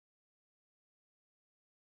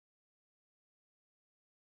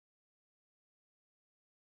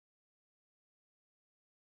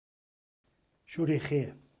Siwr i chi.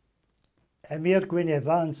 Emyr Gwyn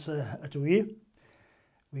Evans ydw i.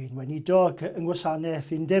 Wy'n weinidog yng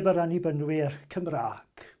Ngwasanaeth Undeb yr Annibynwyr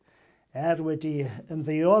Cymraeg. Wedi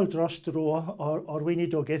ymddeol dros dro o'r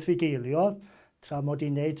weinidogaeth fugeiliol tra mod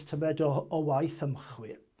i'n neud tymed o waith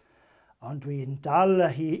ymchwil. Ond dwi'n dal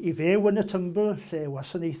i few yn y tymbl lle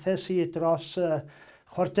wasanaethes i dros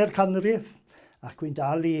chwarter canrif ac wy'n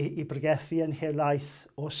dal i bregethu yn helaeth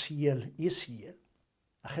o sul i sul.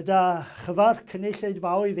 A chyda chyfar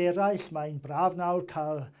cynulleidfaoedd eraill, mae'n braf nawr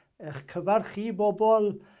cael eich cyfarch chi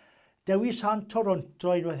bobl Dewi Sant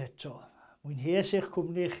Toronto unwaith eto. Mwynhes eich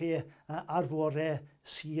cwmni chi ar fore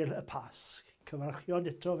sul y Pasg.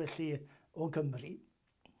 Cyfarchion eto felly o Gymru.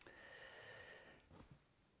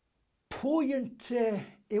 Pwy ynteu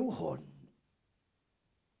yw hwn?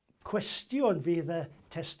 Cwestiwn fydd y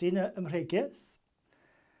testun y Pregeth.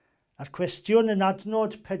 A'r cwestiwn yn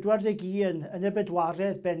adnod 41 yn y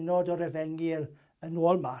bedwaredd bennod o'r Efengil yn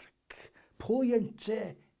ôl Marc. Pwy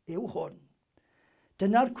ynteu yw hwn?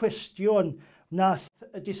 Dyna'r cwestiwn nath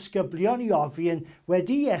y disgyblion i ofyn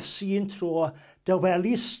wedi Iesu yn tro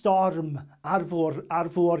dywelu storm ar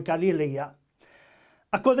fôr Galilea.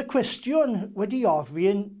 Ac oedd y cwestiwn wedi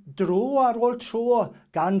ofyn dro ar ôl tro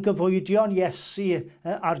gan gyfoedion Iesu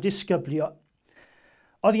a'r disgyblion.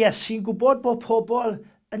 Oedd Iesu'n gwybod bod pobl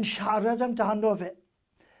yn siarad amdano fe.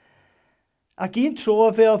 Ac un tro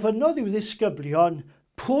fe ofynodd i'w ddisgyblion,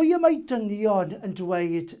 pwy y mae dynion yn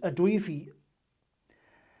dweud ydw i fi?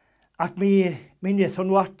 Ac mi wnaethon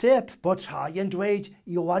nhw ateb bod rhai yn dweud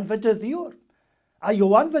Ioan Fedyddiwr. A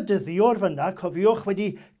Ioan Fedyddiwr fyna, cofiwch, wedi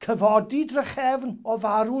cyfodi drychefn o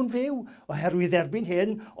farw'n fyw, oherwydd erbyn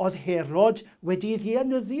hyn oedd Herod wedi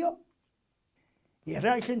ddienyddio.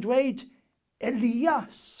 Eraill yn dweud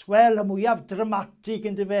Elias, wel, y mwyaf dramatig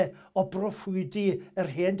yn fe o broffwydi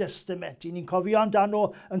yr Hen Testament. Ni'n cofio amdano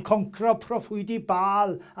yn concro proffwydi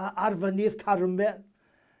Baal ar fynydd Carmel.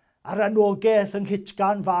 A'r anogaeth yng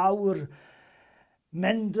Nghitgan Fawr,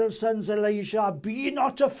 Mendelssohn's Elijah, be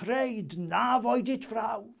not afraid, na foed it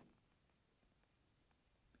fraw.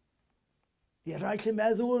 Eraill yn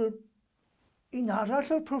meddwl, un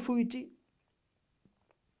arall o'r proffwydi.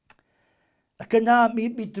 Ac yna mi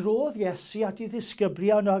drodd Iesu at ei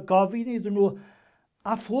ddisgyblion a gofyn iddyn nhw,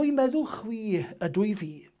 a phwy meddwch chwi ydw i fi?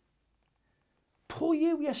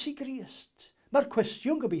 Pwy yw Iesu Grist? Mae'r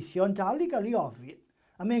cwestiwn gobeithio yn dal i gael ei ofyn,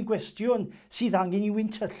 a mae'n gwestiwn sydd angen i'w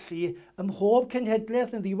wyntyllu ym mhob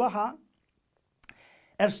cenhedlaeth yn ddiwahân.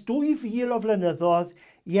 Ers 2000 o flynyddoedd,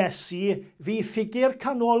 Iesu fu ffigur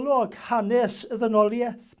canolog hanes y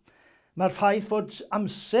ddynoliaeth. Mae'r ffaith fod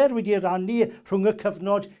amser wedi rannu rhwng y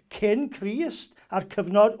cyfnod cyn Crist a'r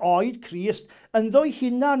cyfnod oed Crist yn ddwy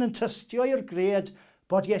hunan yn tystio i'r gred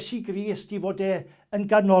bod Iesu Grist i fod yn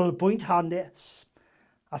ganolbwynt hanes.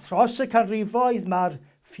 A thros y canrifoedd mae'r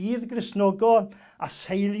ffydd Gristnogol a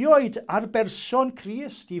seiliwyd ar berson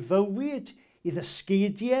Crist i fywyd, i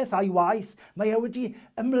ddysgeidiaeth a'i waith, mae wedi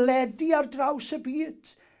ymledu ar draws y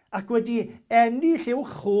byd ac wedi ennill i'w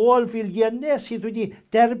chôl filiynau sydd wedi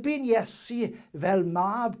derbyn Iesu fel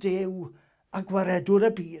mab Duw a gwaredwr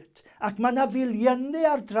y byd. Ac mae yna filiynau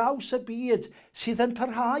ar draws y byd sydd yn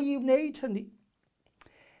parhau i wneud hynny.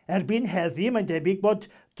 Erbyn heddi, mae'n debyg bod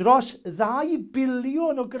dros 2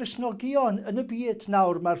 biliwn o Gristnogion yn y byd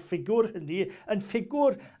nawr. Mae'r ffigwr hynny yn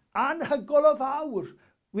ffigwr anhygol o fawr.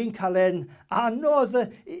 Wy'n cael ein anodd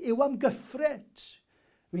i'w amgyffred.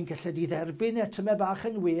 Wy'n gallu dderbyn etyme bach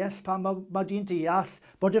yn well pan mae di'n deall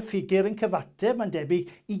bod y ffigur yn cyfateb, mae'n debyg,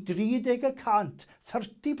 i 30%,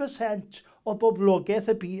 30% o boblogaeth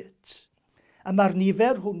y byd. A mae'r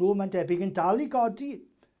nifer hwnnw, mae'n debyg, yn dal i godi,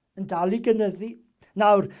 yn dal i gynyddu.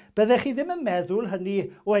 Nawr, byddech chi ddim yn meddwl hynny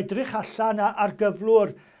o edrych allan ar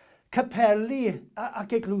gyflwr capeli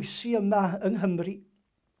ac eglwysi yma yng Nghymru.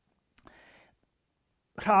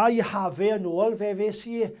 Rhai hafe yn ôl fe fes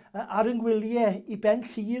i ar yngwyliau i ben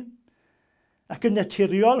llun. Ac yn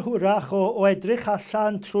naturiol hwrach o edrych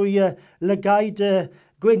allan trwy lygaid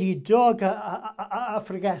gweinidog a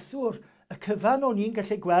phregethwr, y cyfan o'n i'n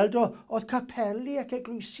gallu gweld oedd capeli ac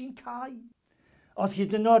eglwysi'n cau. Oedd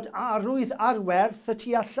hyd yn oed arwydd ar werth y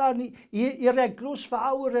tu allan i'r eglwys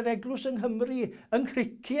fawr, yr eglwys yng Nghymru, yng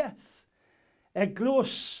Nghrycieth.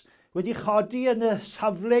 Eglwys wedi chodi yn y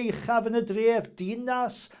safle uchaf yn y dref,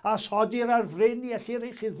 dinas a sodi'r ar fryn i allu'r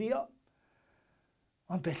ei chuddio.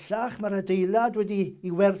 Ond bellach mae'r adeilad wedi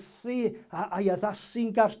ei werthu a'i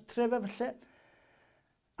addasu'n gartref efallai.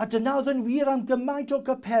 A dyna oedd yn wir am gymaint o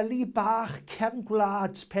gapeli bach cefn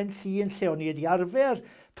gwlad pen llun lle o'n i wedi arfer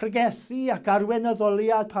pregethu ac arwen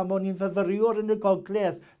addoliad pan o'n i'n fyfyriwr yn y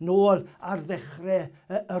gogledd nôl ar ddechrau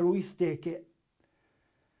yr 80au.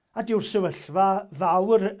 A dyw'r sefyllfa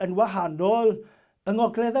fawr yn wahanol yng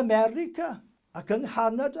Ngogledd America ac yng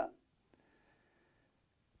Nghanada.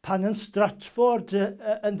 Pan yn Stratford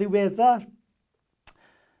yn ddiweddar,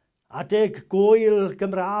 adeg gwyl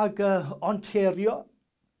Gymraeg Ontario,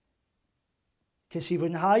 ces I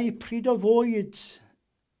fwynhau pryd o fwyd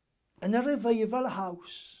yn y Revival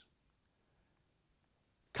House.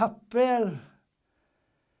 Capel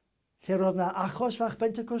lle roedd yna achos fach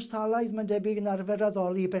Pentecostalaidd mae'n debyg yn arfer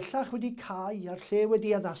addoli, bellach wedi cael a'r lle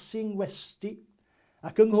wedi addasu'n westi.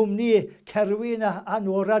 Ac yng nghwmni Cerwyn a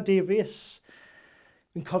Nora Davies,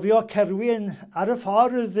 yn cofio Cerwyn ar y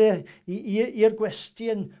ffordd i'r gwesty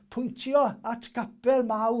yn pwyntio at capel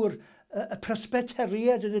mawr y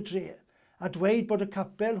presbyteriad yn y dre, a dweud bod y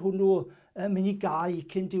capel hwnnw yn mynd I gau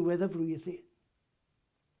cyn diwedd y flwyddyn.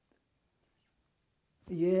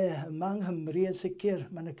 Yma yng Nghymru yn sicr,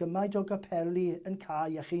 mae yna gymaint o gapeli yn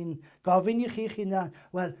cau, a chi'n gofyn I chi'ch hunan,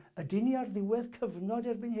 wel, ydyn ni ar ddiwedd cyfnod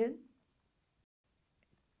erbyn hyn?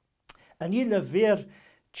 Yn ei lyfr,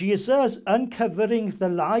 Jesus Uncovering the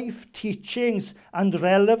Life, Teachings and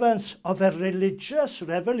Relevance of a Religious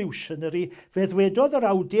Revolutionary, fe ddwedodd yr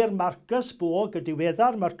awdur Marcus Borg, y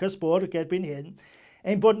diweddar Marcus Borg erbyn hyn,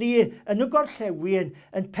 ein bod ni yn y gorllewin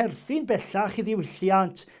yn perthyn bellach I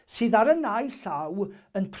ddiwylliant sydd ar y naill llaw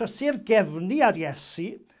yn prysur gefni ar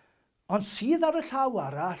Iesu, ond sydd ar y llaw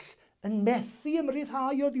arall yn methu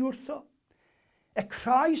ymryddhau oddi wrtho. A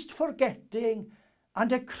Christ forgetting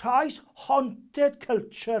and a Christ-haunted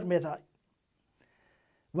culture, meddai.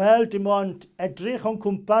 Wel, dim ond edrych o'n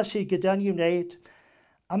cwmpas I gyda ni wneud,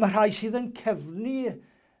 a mae rhai sydd yn cefnu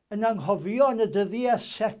yn anghofio yn y dyddiau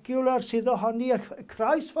secular sydd ohoni, y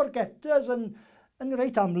Christ-forgetters yn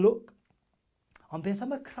reit amlwg. Ond beth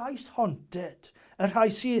am y Christ-haunted, y rhai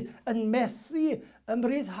sydd yn methu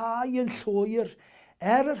ymryddhau yn llwyr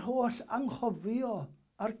yr holl anghofio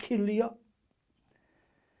a'r cilio.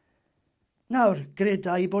 Nawr,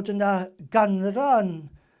 gredai bod yna ganran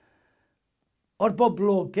o'r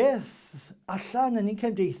boblogaeth allan yn ein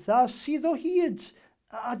cymdeithas sydd o hyd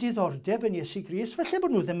a diddordeb yn Iesu Grist. Felly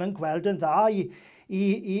bod nhw ddim yn gweld yn dda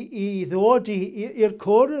I ddod i'r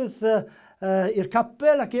cwrdd, i'r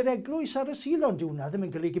capel ac i'r eglwys ar y sul, ond hwnna ddim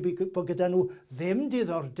yn golygu bod gyda nhw ddim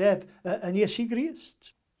diddordeb yn Iesu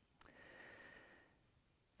Grist.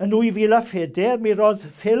 Yn 2004, mi roedd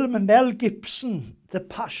ffilm Mel Gibson, The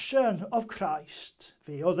Passion of Christ.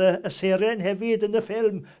 Fe oedd y seren hefyd yn y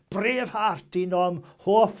ffilm Braveheart, un o'm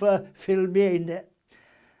hoff ffilmiau unne.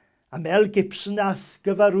 A Mel Gibson ath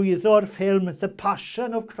gyfarwyddo'r ffilm The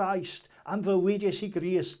Passion of Christ am fywyd Iesu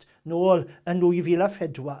Grist nôl yn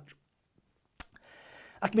 2004.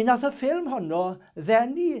 Ac mi nath y ffilm honno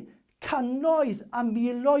ddenu cannoedd a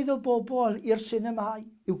miloedd o bobl i'r sinemâu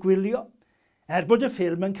i'w gwylio. Bod y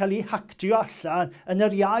ffilm yn cael ei hactio allan yn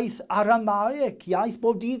yr iaith Aramaeg, iaith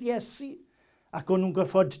bob dydd Iesu. Ac o'n nhw'n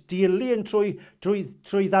gorfod dilyn trwy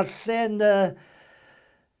ddarllen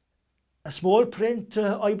y small print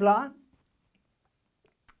o'i blaen.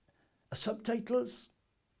 Y subtitles.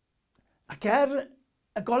 Ac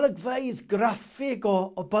y golygfeydd graffig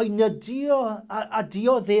o boenydio a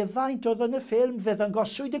dioddefaint oedd yn y ffilm, fe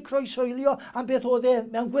ddangoswyd y croeshoelio am beth oedd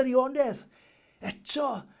mewn gwirionedd.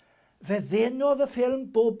 Eto, fe ddenodd y ffilm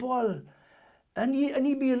bobl yn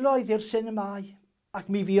ei miloedd i'r sinemâu, ac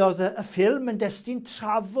mi fuodd y ffilm yn destun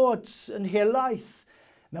trafod yn helaeth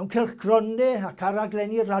mewn cylchgronau ac ar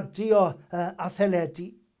raglenni radio a theledu.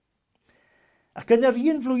 Ac yn yr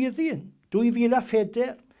un flwyddyn, 2004,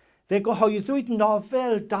 fe gyhoeddwyd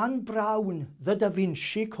nofel Dan Brown, The Da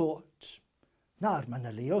Vinci Code. Nawr, mae'n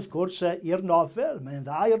le wrth gwrs i'r nofel, mae'n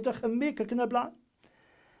dda i'r dychymyg ac yn y blaen.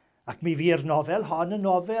 Ac mi fu'r nofel hon yn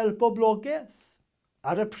nofel boblogaidd.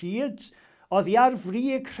 Ar y pryd, oedd I ar fri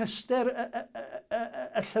y cryster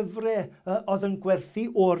y llyfrau oedd yn gwerthu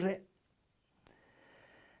orau.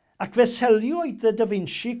 Ac fe seliwyd The Da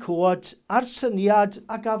Vinci Code ar syniad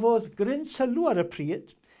a gafodd gryn sylw ar y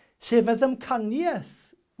pryd, sef y ddamcaniaeth,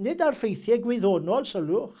 nid ar ffeithiau gwyddonol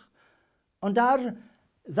sylwch, ond ar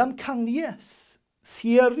ddamcaniaeth,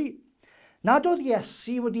 theori. Nad oedd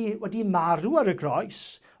Iesu wedi marw ar y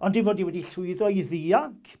groes, ond I fod I wedi llwyddo I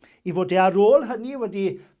ddianc, I fod ar ôl hynny wedi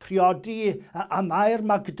priodi a Mair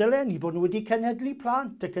Magdalen, I bod nhw wedi cenedlu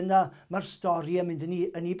plant, ac yna mae'r stori yn mynd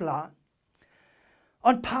yn ei blaen.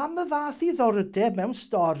 Ond pam y fath I ddordeb mewn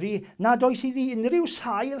stori nad oes iddi unrhyw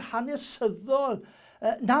sail hanesyddol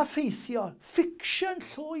na ffeithiol, ffiction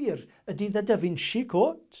llwyr ydy The Da Vinci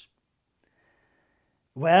Code?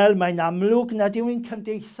 Wel, mae'n amlwg nad yw ein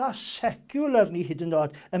cymdeithas secular ni hyd yn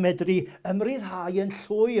oed y medru ymryddhau yn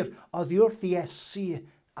llwyr oddi wrth Iesu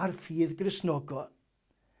ar ffydd Gristnogol.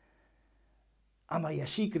 A mae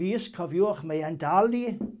Iesu Grist, cofiwch, mae'n dal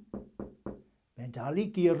i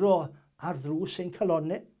giro ar ddrws ein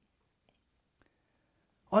calonnau.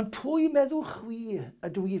 Ond pwy meddwch chwi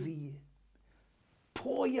ydw i fi?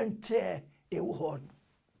 Pwy ynteu yw hwn?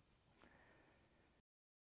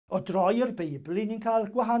 O droi'r Beibl, ni'n cael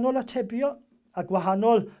gwahanol atebio a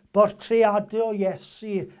gwahanol bortreadau o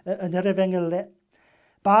Iesu yn yr Efengylau.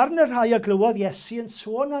 Barn y rhai a glywodd Iesu yn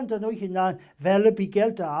sôn amdano'i hunan fel y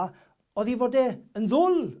bugel da, oedd hi fod yn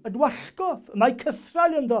ddwl, yn wallgof, y mae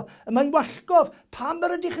cythrael ynddo, y mae'n wallgof, pam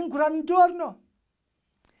yr ydych yn gwrando arno?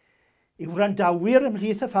 I'w randawyr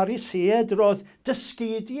ymhlith y Pharisëd roedd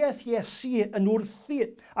dysgeidiaeth Iesu yn wrthi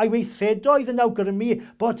a'i weithredoedd yn awgrymu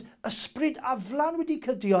bod ysbryd aflan wedi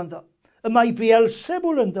cydio ynddo. Y mae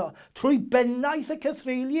Beelzebul ynddo, trwy bennaeth y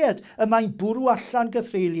cythreiliad, y mae'n bwrw allan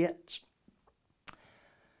gythreiliad.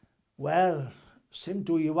 Wel, sim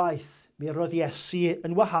dwywaith, mi roedd Iesu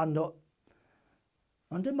yn wahanol.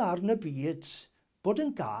 Ond y marn y byd, bod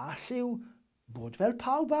yn gall yw bod fel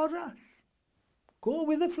pawb arall. Go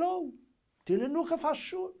with the flow. Dilynwch y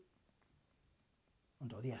ffasiwn.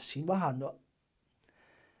 Ond oedd Iesu'n wahanol.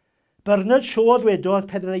 Bernard Shaw ddwedodd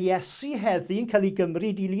pe bydde Iesu heddi'n cael ei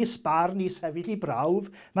gymryd i lys barn i sefyll i brawf,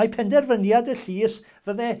 mae penderfyniad y llys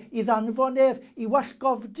fydde i ddanfon ef i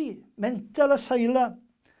wallgofdi, mental asylum.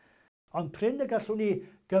 Ond pryn y gallwn ni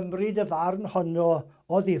gymryd y farn honno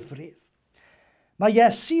o ddifrif. Mae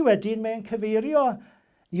Iesu wedyn mae'n cyfeirio,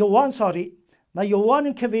 Mae Ioan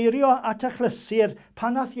yn cyfeirio at achlysur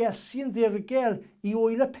pan nath Iesu'n ddirgel i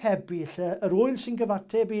wyl y pebyll, yr wyl sy'n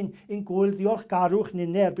gyfateb i'n gwyl ddiolchgarwch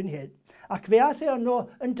nynne erbyn hyn. Ac fe ath yno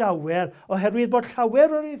yn dawel oherwydd bod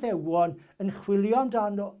llawer o'r Iddewon yn chwilio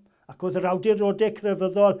amdano. Ac oedd yr awdurdodau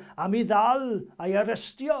crefyddol am ei ddal a'i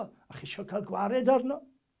arestio a cheisio cael gwared arno.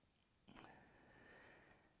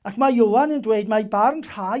 Ac mae Ioan yn dweud mae barn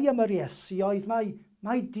rhai am yr Iesu oedd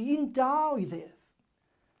mae dyn da oedd ef.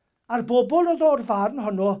 A'r bobl oedd o'r farn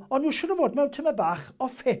honno, ond nhw siŵr o fod mewn tyma bach o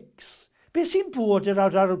ffix. Be sy'n bod ar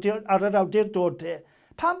yr awdurdodau?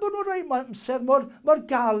 Pam bod nhw'n rhoi amser mor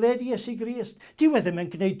galed i Iesu Grist? Dyw e ddim yn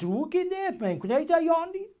gwneud drwg i neb, mae'n gwneud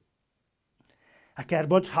aioni. Ac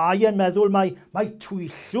bod rhai yn meddwl mae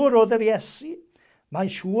twyllwr oedd yr Iesu,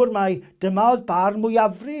 mae'n siŵr mai dyma oedd barn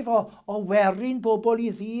mwyafrif o werin bobl i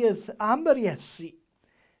ddydd am yr Iesu,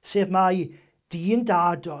 sef mai dyn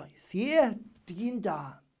da doedd. Ie, dyn da.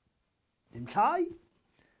 Dim llai,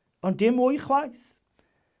 ond dim mwy chwaith.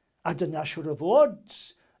 A dyna siŵr o fod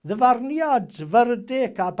ddyfarniad,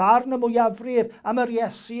 fyrdic a barn y mwyafrif am yr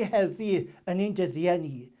Iesu heddi yn ein dyddiau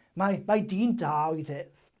ni. Mae dyn da oedd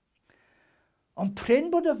ef. Ond pryn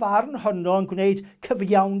bod y farn honno yn gwneud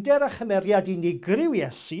cyfiawnder a chymeriad unigryw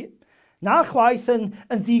Iesu, na chwaith yn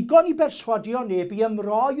ddigon i berswadio neb i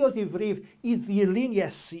ymroi o ddifrif i ddilyn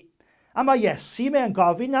Iesu. A mae Iesu mae'n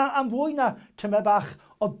gofyn am fwy na tyma bach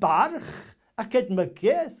o barch ac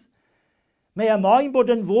edmygiaeth. Mae moyn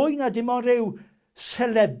bod yn fwy na dim ond rhyw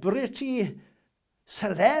celeb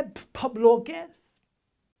poblogaeth.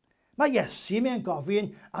 Mae Iesu mae'n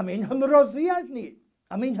gofyn am ein hymroddiad ni,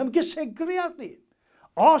 am ein hymgysegriad ni.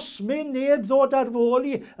 Os mae'n neb ddod ar fôl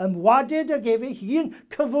i ymwaded ag ef ei hun,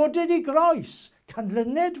 cyfoded i groes,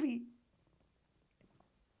 canlyned fi.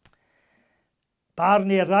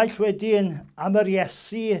 Barn eraill wedyn am yr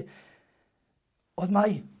Iesu, oedd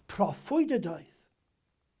mae proffwyd ydoedd.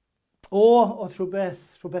 Oedd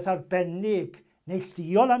rhywbeth arbennig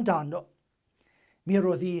neilltuol amdano. Mi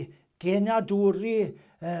roedd hi genadwri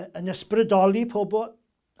yn ysbrydoli pobl,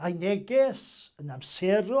 a'i neges yn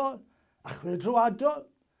amserol a chwyldroadol.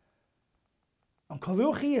 Ond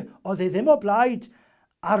cofiwch chi, oedd ei ddim o blaid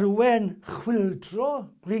arwen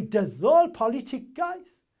chwyldro, gwleidyddol, politigaeth.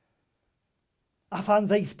 A phan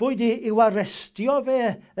ddeithbwyd i'w arestio fe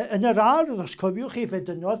yn yr ardd, os cofiwch chi, fe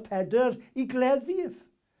dynodd Pedr i gleddif.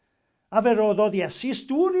 A fe roddodd Iesu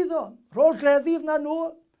stŵr iddo, ro'r gleddif na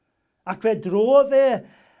nôl. Ac fe drodd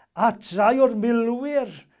at rai o'r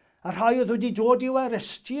milwyr, a rhai oedd wedi dod i'w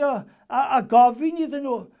arestio, a gofyn iddyn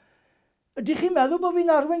nhw, ydych chi'n meddwl bod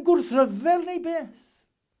fi'n arwen gwrthryfel neu beth?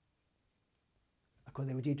 Ac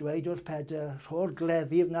oedd e wedi dweud wrth Pedr, rho'r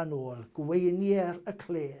gleddif na nôl, gweinier y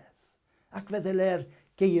cledd. Ac fe ddylai'r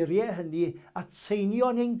geiriau hynny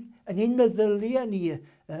atseinio yn ein meddyliau ni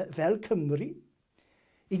fel Cymru.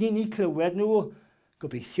 I ni'n clywed nhw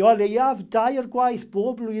gobeithio o leiaf 2 gwaith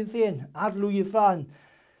bob blwyddyn ar lwyfan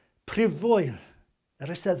prifwyl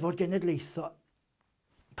yr Eisteddfod Genedlaethol.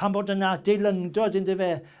 Pan bod yna deilyngdod yn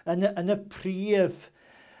y prif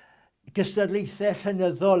gystadlaethau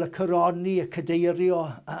llenyddol, y coroni, y cadeirio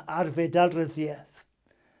a'r fedal ryddiaeth.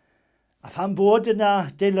 A phan bod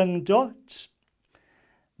yna deilyngdod,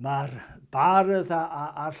 Mae'r bardd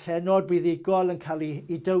a'r llenod buddigol yn cael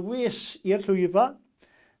ei dywys i'r llwyfa.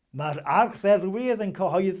 Mae'r archferwydd yn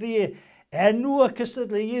cyhoeddi enw y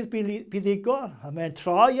cystadleuaeth buddigol. A mae'n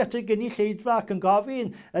troi at y gynulleidfa ac yn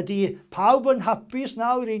gofyn, ydy pawb yn hapus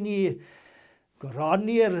nawr I ni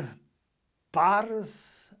goroni'r bardd?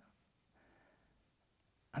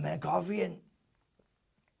 A mae'n gofyn,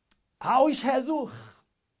 a oes heddwch?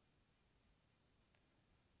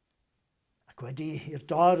 Ac wedi i'r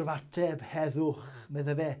dorf ateb heddwch,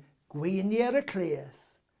 medde fe, gweinier y cledd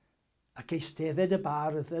ac eistedded y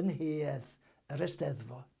bardd yn hedd yr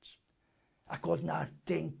Eisteddfod. Ac oedd na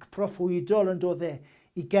dinc proffwydol yn dod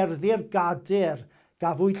I gerddi'r gader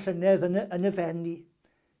gafwyd llynedd yn y fenni,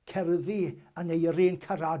 cerddi a neirin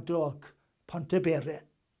Caradog, Pontyberry.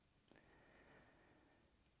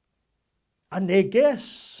 A neges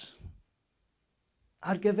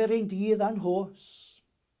ar gyfer ein dydd anhos.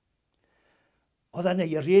 Oedd a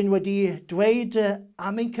neirin wedi dweud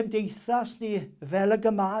am ein cymdeithas ni fel y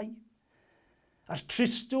gymau, a'r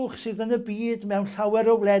tristwch sydd yn y byd mewn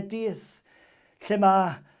llawer o wledydd, lle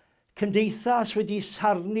mae cymdeithas wedi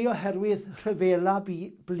sarnu oherwydd rhyfela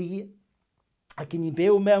blu, ac I ni'n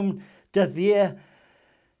byw mewn dyddiau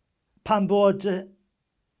pan bod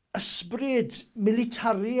ysbryd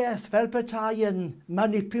militariaeth fel petai yn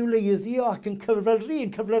manipuleiddio ac yn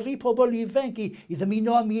cyflyru pobl ifanc I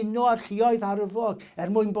ddymuno a'r lluoedd arfog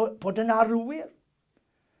bod yn arwyr.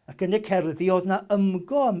 Ac yn y cerddi oedd na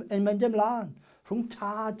ymgom yn mynd ymlaen rhwng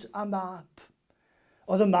tad a mab.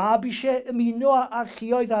 Oedd y mab eisiau ymuno ar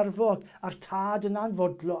lluoedd arfog a'r tad yn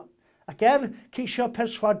anfodlon. Ac ceisio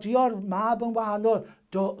perswadio'r mab yn wahanol,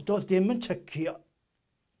 doedd dim yn tycio.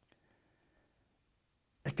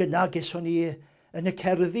 Ac yna geson ni yn y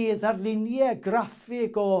cerddi ddarluniau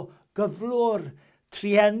graffig o gyflwr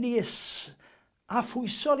triennus a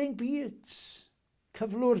phwysol ein byd.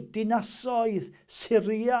 Cyflwr dinasoedd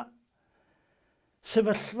Syria,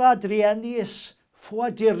 sefyllfa driennus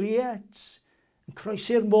ffoaduriaid, yn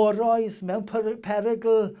croesi'r moroedd mewn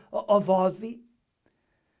perygl o foddi.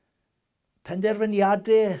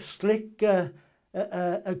 Penderfyniadau slic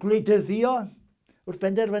y gwleidyddio wrth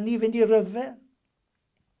benderfynu fynd I ryfel.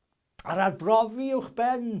 A'r arbrofi uwch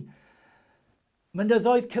ben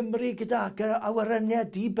mynyddoedd Cymru gyda awyreniau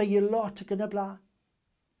di-beilot ac yn y blaen.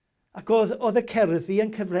 Ac oedd y cerddi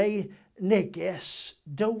yn cyfleu neges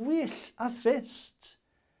dywyll a thrist.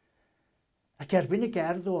 Ac erbyn y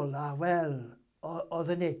gerdd ola, wel,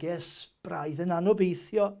 oedd y neges braidd yn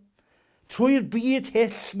anobeithio. Trwy'r byd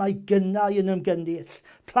hyll mae gynnau yn ymgynnull.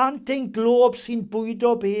 Plant ein glob sy'n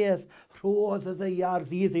bwydo bedd, rhodd y ddeiar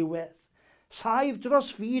ddiddiwedd. Saif dros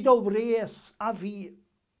fyd o wres a fi.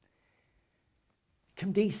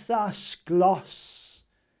 Cymdeithas glos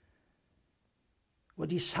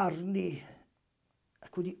wedi sarnu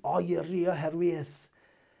ac wedi oeri oherwydd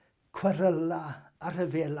cweryla a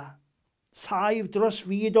rhyfela. Saif dros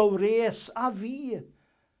fyd o wres a fi,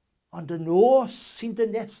 ond y nos sy'n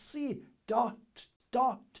dynesu ...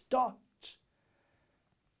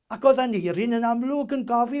 Ac oedd Aneirin yn amlwg yn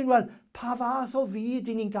gofyn, wel, pa fath o fyd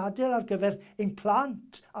I ni'n gadael ar gyfer ein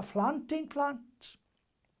plant a phlant ein plant?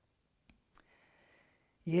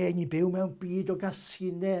 Ni'n byw mewn byd o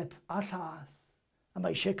gasineb a lladd, a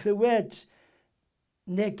mae eisiau clywed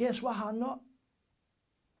neges wahanol.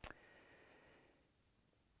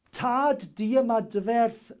 Tad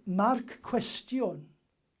diamadferth marc cwestiwn.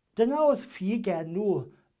 Dyna oedd ffug enw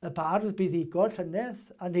y bardd buddigol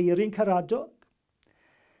llynedd Aneirin Caradog.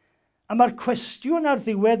 A mae'r cwestiwn ar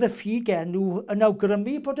ddiwedd y ffug enw yn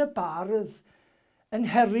awgrymu bod y bardd yn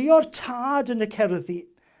herio'r tad yn y cerddi,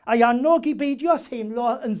 a'i annog I beidio theimlo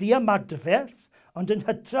yn ddiamadferth, ond yn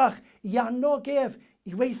hytrach I annog ef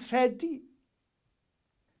I weithredu.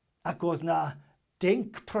 Ac oedd na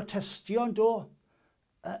dinc protestion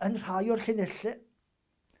yn rhai o'r llynellau.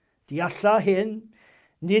 Dialla hyn,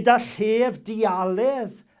 nid a llef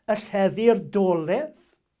dialedd y lleddi'r dolef.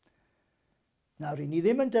 Nawr, I ni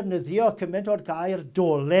ddim yn defnyddio cymaint o'r gair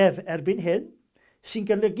dolef erbyn hyn, sy'n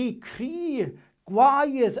golygu cri,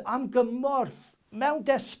 gwaedd am gymorth mewn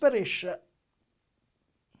desperation.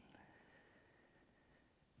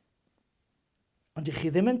 Ond I chi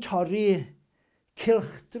ddim yn torri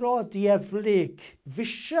cylchdro dieflig,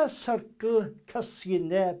 vicious circle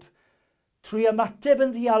cysineb, trwy ymateb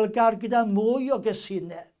yn ddialgar gyda mwy o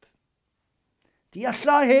gysineb.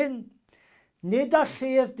 Dialla hyn, nid a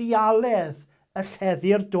lledd dialedd y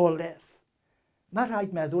lleddi'r dolef. Mae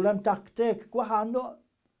rhaid meddwl am dacteg gwahanol.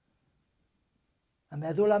 A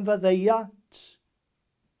meddwl am faddeuad,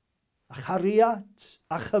 a chariad,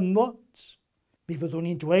 a chymod. Mi fyddwn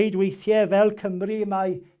ni'n dweud weithiau fel Cymru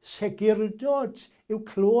mae segurdod yw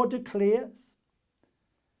clod y cledd.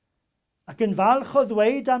 Ac yn falch o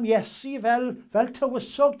ddweud am Iesu fel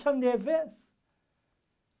tywysog tangnefedd.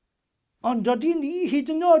 Ond oedden ni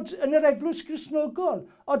hyd yn oed yn yr Eglwys Gristnogol,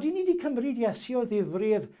 oedden ni wedi cymryd Iesu o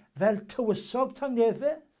ddifrif fel tywysog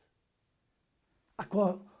tangnefedd. Ac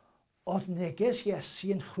oedd neges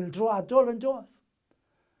Iesu yn chwyldroadol yn dod.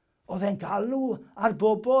 Oedd e'n galw ar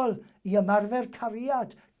bobl i ymarfer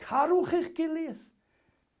cariad. Carwch eich gilydd.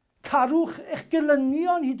 Carwch eich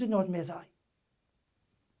gilynion hyd yn oed meddai.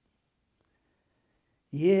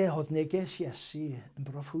 Oedd neges Iesu yn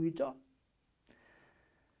broffwydo.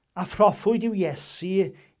 A phroffwyd yw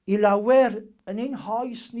Iesu i lawer yn ein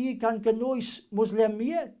hoes ni gan gynnwys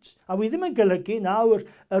Mwslemiaid. A wi ddim yn golygu nawr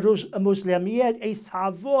y Mwslemiaid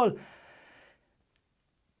eithafol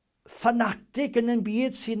ffanatig yn y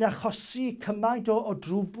byd sy'n achosi cymaint o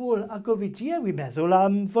drwbl a gofidiau. Wi'n meddwl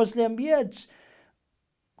am Mwslemiaid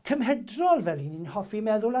cymhedrol fel ni'n hoffi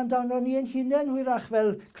meddwl amdano ni ein hunain hwyrach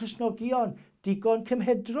fel Cristnogion digon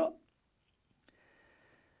cymhedrol.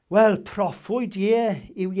 Wel, proffwyd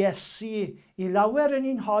yw Iesu i lawer yn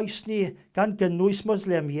ein hoes ni gan gynnwys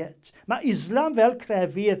Mwslemiaid. Mae Islam fel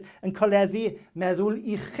crefydd yn coleddu meddwl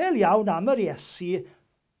uchel iawn am yr Iesu,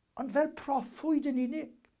 ond fel proffwyd yn unig.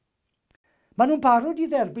 Maen nhw'n barod i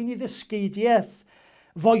dderbyn i ddysgeidiaeth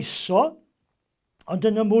foeso, ond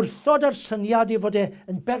yn ymwrthod ar syniad i fod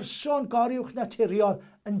e'n berson goruwch naturiol,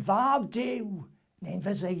 yn fab Duw neu'n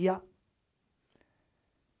Feseia.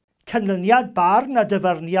 Canlyniad barn a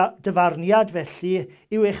dyfarniad felly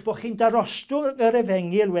yw eich bod chi'n darostwng yr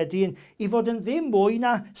Efengil wedyn i fod yn ddim mwy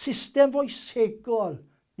na system foesegol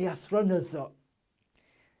neu athronyddol.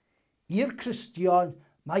 I'r Cristion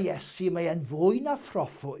mae Iesu mae'n fwy na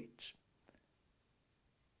phroffwyd.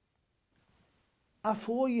 A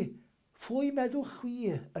phwy meddwch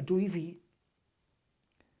chi ydw i fi?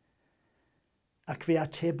 Ac fe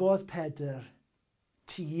atebodd Pedr,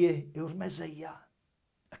 ti yw'r Meseia.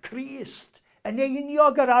 Y Crist, yn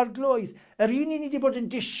einiog yr arglwydd, yr un ni wedi bod yn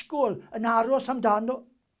disgwyl, yn aros amdano.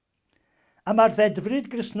 A mae'r ddedfryd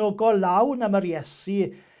Gristnogol lawn am yr Iesu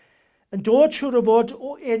yn dod siŵr o fod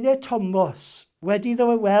o enau Thomas, wedi iddo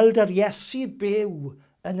weld yr Iesu byw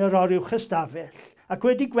yn yr oriwch ystafell, ac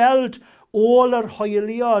wedi gweld ôl yr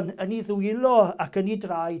hoelion yn ei ddwylo ac yn ei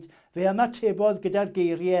draed, fe ymatebodd gyda'r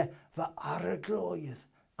geiriau fy arglwydd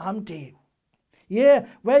am Duw.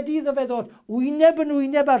 Wedi iddo fe ddod wyneb yn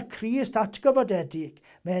wyneb ar Crist atgyfodedig,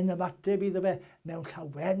 mae'n ymateb iddo fe mewn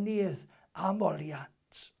llawenydd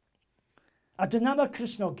amoliant. A dyna mae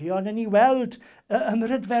Cristnogion yn ei weld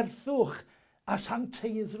ymrydferthwch a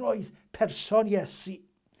sancteiddrwydd person Iesu.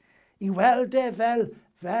 I weld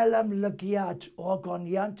fel amlygiad o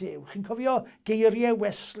ogoniant Duw. Chi'n cofio geiriau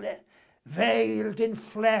Wesley, veiled in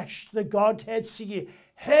flesh the Godhead see,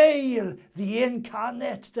 hail the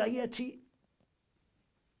incarnate deity.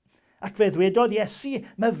 Ac fe ddwedodd Iesu,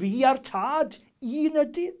 mae fi a'r tad un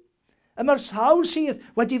ydy. Y mae'r sawl sydd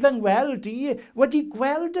wedi fy ngweld i, wedi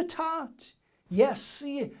gweld y tad.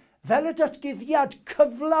 Iesu fel y datguddiad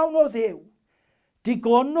cyflawn o Dduw.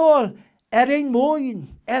 Digonol ein mwyn,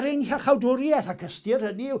 ein hiachawdwriaeth, ac ystyr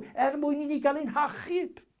hynny yw mwyn i ni gael ein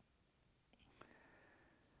hachub.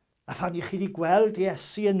 A phan i chi wedi gweld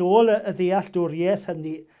Iesu yn ôl y ddealltwriaeth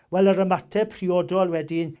hynny, wel, yr ymateb priodol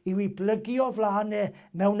wedyn yw i blygu o flanau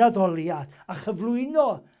mewn addoliad a chyflwyno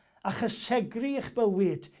a chysegru eich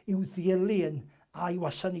bywyd i'w ddilyn a'i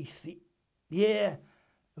wasanaethu.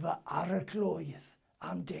 Fy arglwydd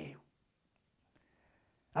am Duw.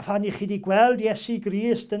 A phan i chi wedi gweld Iesu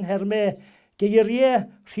Grist yn hermau geiriau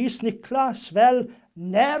Rhys Niclas fel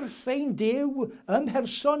nerth ein Duw ym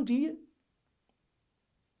mherson dyn.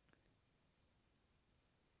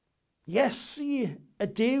 Iesu, y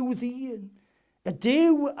Duw ddyn, y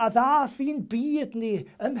Duw a ddath i'n byd ni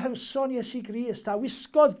ym mherson Iesu Grist, a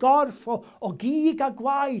wisgodd gorff o gig a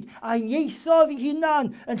gwaed, a unieithodd ei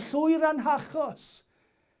hunan yn llwyr anhachos.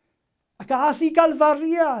 Ac ath i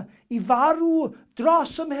Galfaria i farw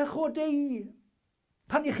dros ym mhechodau.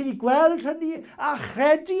 Pan i chi wedi gweld hynny a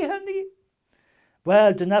chredu hynny?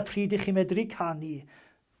 Wel, dyna pryd i chi medru canu,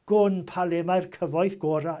 gwn pa le mae'r cyfoeth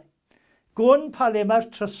gorau. Gwn pa le mae'r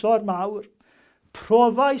trysor mawr,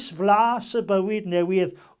 profais flas y bywyd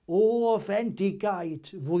newydd, o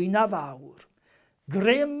fendigaid fwy na fawr.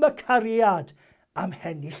 Grym y cariad am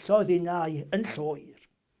henillodd unau yn llwyr.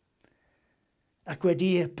 Ac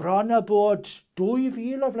wedi bron a bod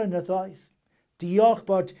 2000 o flynyddoedd, diolch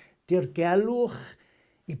bod dirgelwch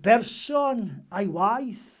i berson a'i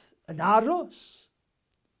waith yn aros.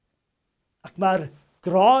 Ac mae'r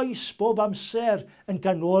groes bob amser yn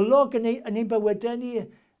ganolog yn ein bywydau ni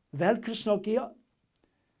fel Cristnogion.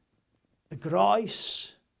 Y groes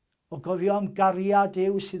o gofio am gariad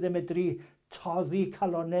Duw sydd yn medru toddi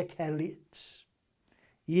calonau celyd.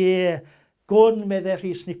 Gwn meddai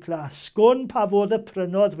Rhys Niclas, gwn pa fodd y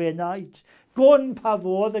prynodd fe wnaid, gwn pa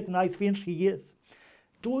fodd y gwnaeth fi'n rhydd.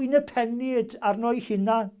 Dwy'n y pennid arno'i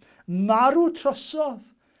hunan, marw trosodd,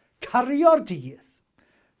 cario'r dydd,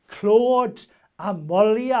 clod a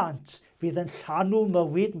moliant fydd yn llanw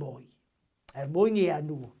mywyd mwy. Mwyn ei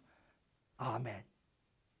enw. Amen.